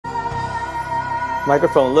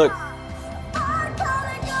Microphone, look.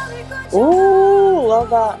 Ooh, love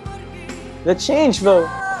that. The change though.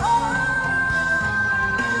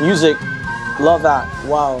 Music, love that.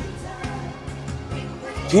 Wow.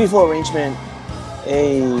 Beautiful arrangement.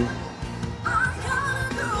 A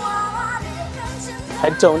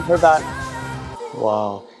head tone, heard that.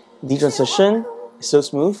 Wow. The transition is so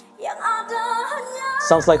smooth.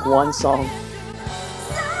 Sounds like one song.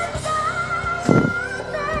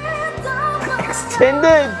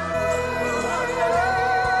 Extended.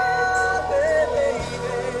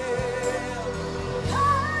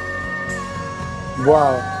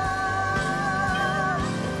 Wow.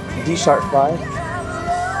 D sharp 5.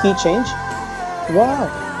 Key change. Wow.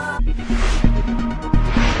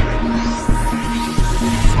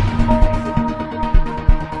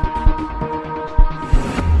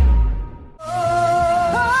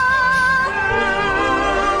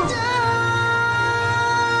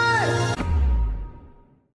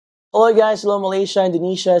 Hello guys, hello Malaysia,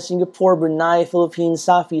 Indonesia, Singapore, Brunei, Philippines,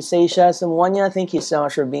 Southeast Asia, semuanya. Thank you so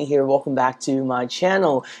much for being here. Welcome back to my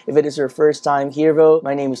channel. If it is your first time here though,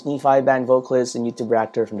 my name is Nephi, band vocalist and YouTuber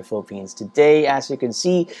actor from the Philippines. Today, as you can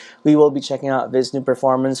see, we will be checking out this new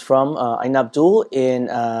performance from Aina Abdul in,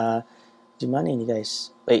 di mana ini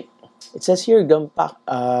guys? Wait, it says here,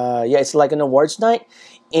 yeah, it's like an awards night.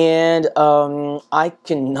 And I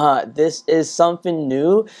cannot. This is something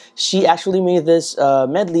new. She actually made this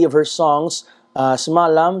medley of her songs,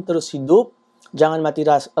 Semalam, Terus, Hidup, Jangan,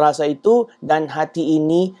 Rasa, dan Hati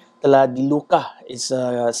ini Telah, Dilukai. It's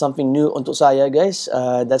something new untuk saya, guys.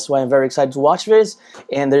 That's why I'm very excited to watch this.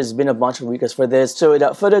 And there's been a bunch of requests for this. So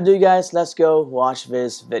without further ado, guys, let's go watch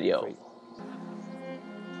this video.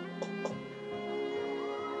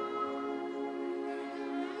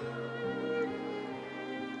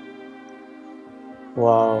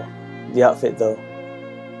 Wow, the outfit though.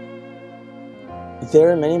 There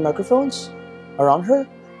are many microphones around her.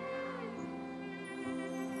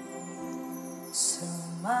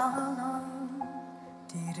 Semalam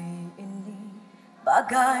diri ini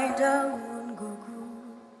bagai daun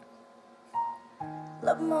gugur,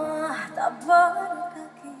 lemah tak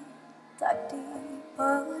berkaki, tak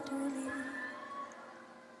dipeduli.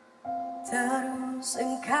 Terus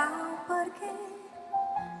engkau pergi,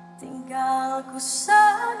 tinggalku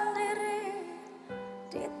sendiri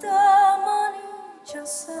ditemani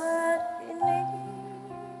jasad ini.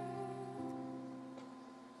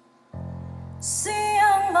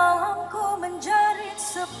 Siang malamku menjadi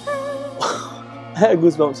sepi. I had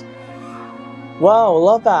goosebumps. Wow,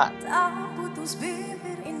 love that. Tak putus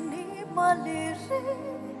bibir ini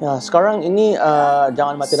melirik. Ya, sekarang ini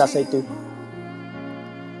jangan mati rasa itu.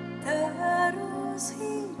 Terus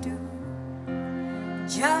hidup.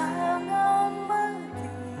 Jangan mati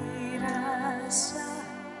rasa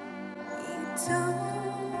itu.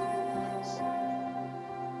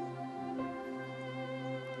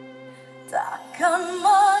 Takkan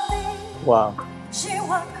mati. Wow.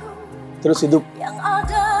 Jiwaku. Terus hidup. Yang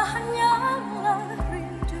ada hanyalah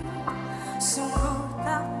rindu. Sungguh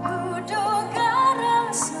tak kuduga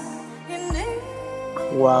rasa ini.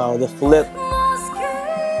 Wow, the flip. Meski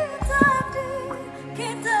tadi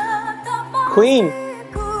kita tak Queen.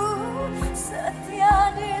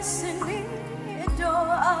 setia di sini,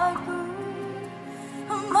 doaku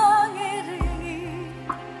mengiringi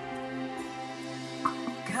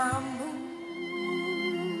kamu.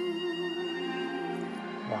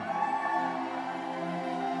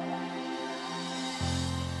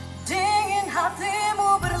 Dingin hatimu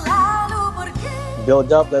berlalu pergi.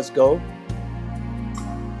 Build up, let's go.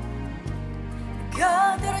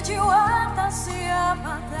 Keterjiwa tak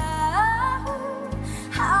siapa tahu,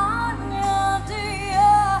 hanya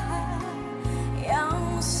dia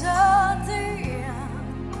yang setia.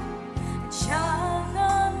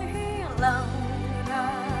 Jangan hilang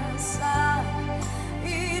rasa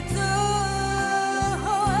itu.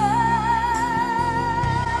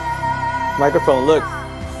 Microphone, look.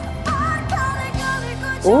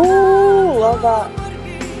 Ooh, love that.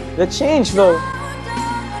 The change though.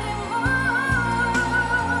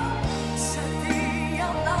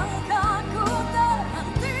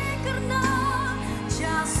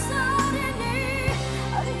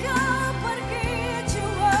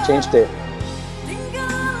 Changed it.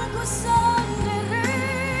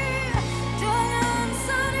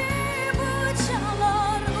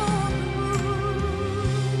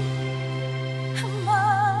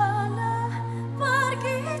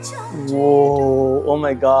 Whoa, oh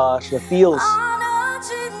my gosh, the feels.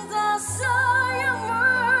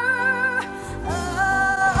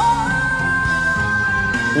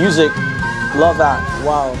 Music, love that,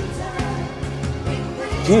 wow.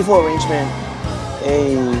 Beautiful arrangement.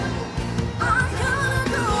 Hey.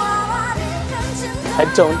 Head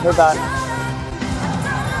tone, her back.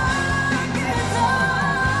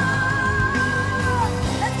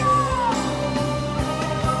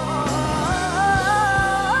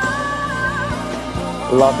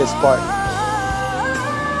 Love this part.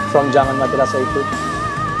 From Jangan, Rasa, Hati.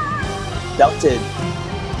 Doubted.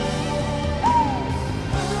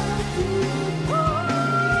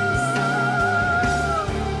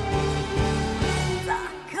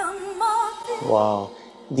 Wow.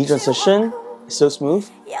 The transition is so smooth.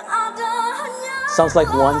 Sounds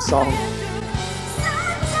like one song.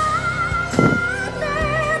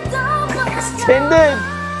 Extended!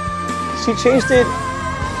 She changed it.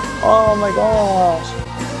 Oh my gosh.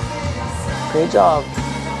 Great job.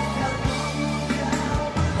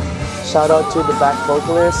 Shout out to the back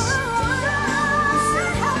vocalist.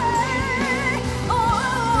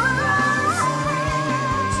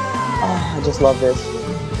 Oh, I just love this.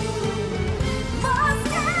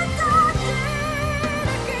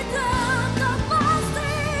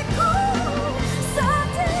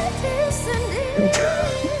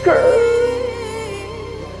 Girl.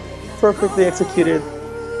 Perfectly executed.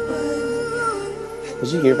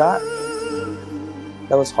 Did you hear that?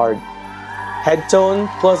 That was hard. Head tone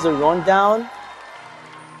plus the rundown.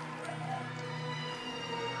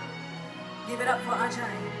 Give it up for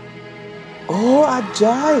Ajay. Oh,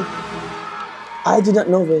 Ajay! I did not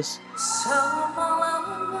know this.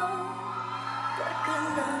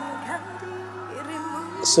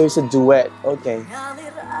 So it's a duet. Okay.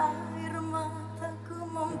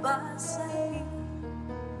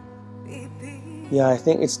 Yeah, I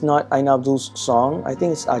think it's not Aina Abdul's song. I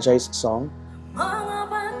think it's Ajay's song.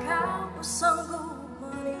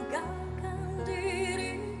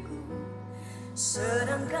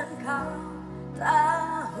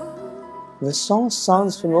 The song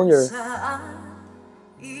sounds familiar.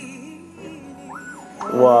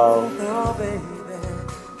 Wow.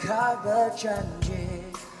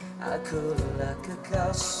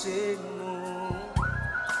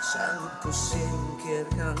 Sanggup ku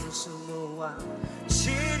singkirkan semua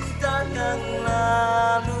cinta yang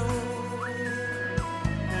lalu.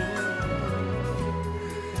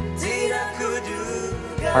 Tidak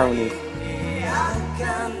kuduga ini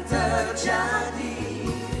akan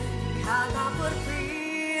terjadi. Kata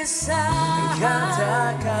berpisah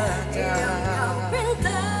Kata-kata yang kau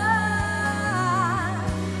pinta.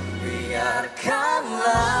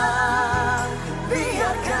 Biarkanlah,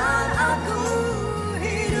 biarkan aku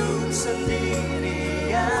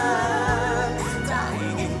sendirian, tak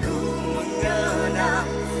ingin ku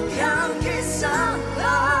mengenangkan kisah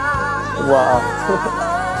lama. Wow.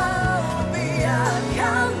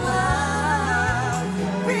 Biarkanlah,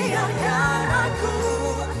 biarkan aku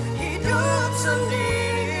hidup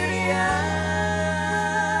sendirian,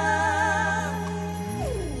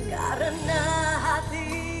 Karena hati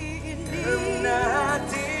ini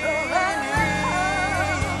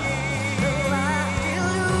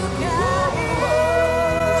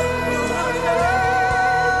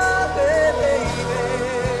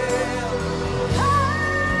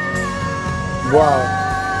Wow.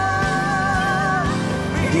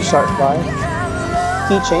 D sharp 5.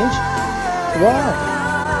 Key change. Wow.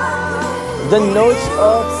 The notes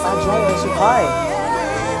of Ajay are so high.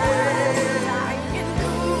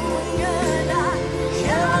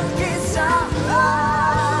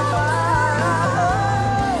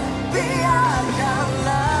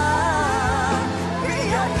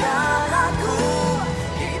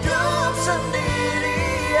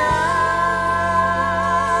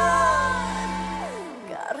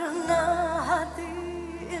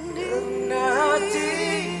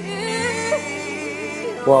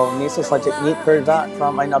 Wow, ini such a neat heard that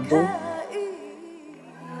from Aina Abdul.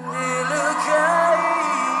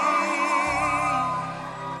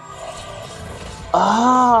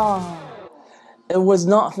 Ah, it was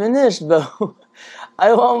not finished though.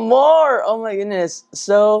 I want more. Oh my goodness.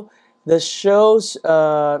 So the show's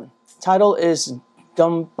title is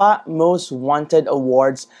Gmwa Most Wanted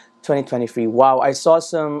Awards 2023. Wow, I saw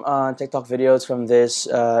some TikTok videos from this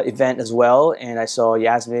event as well, and I saw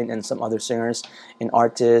Yasmin and some other singers and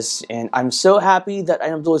artists, and I'm so happy that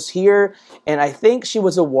Aina Abdul is here, and I think she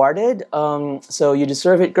was awarded. So you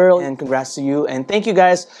deserve it, girl, and congrats to you, and thank you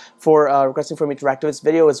guys for requesting for me to react to this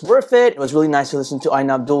video. It's worth it. It was really nice to listen to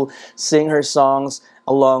Aina Abdul sing her songs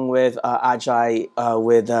along with Ajay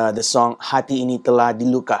with the song Hati ini Telah,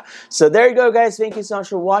 Dilukai. So there you go, guys. Thank you so much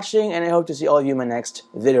for watching, and I hope to see all of you in my next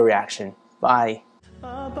video reaction. Bye.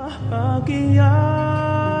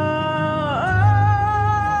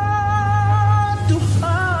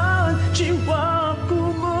 Tuhan, jiwaku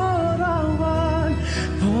merawat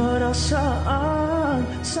perasaan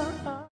sa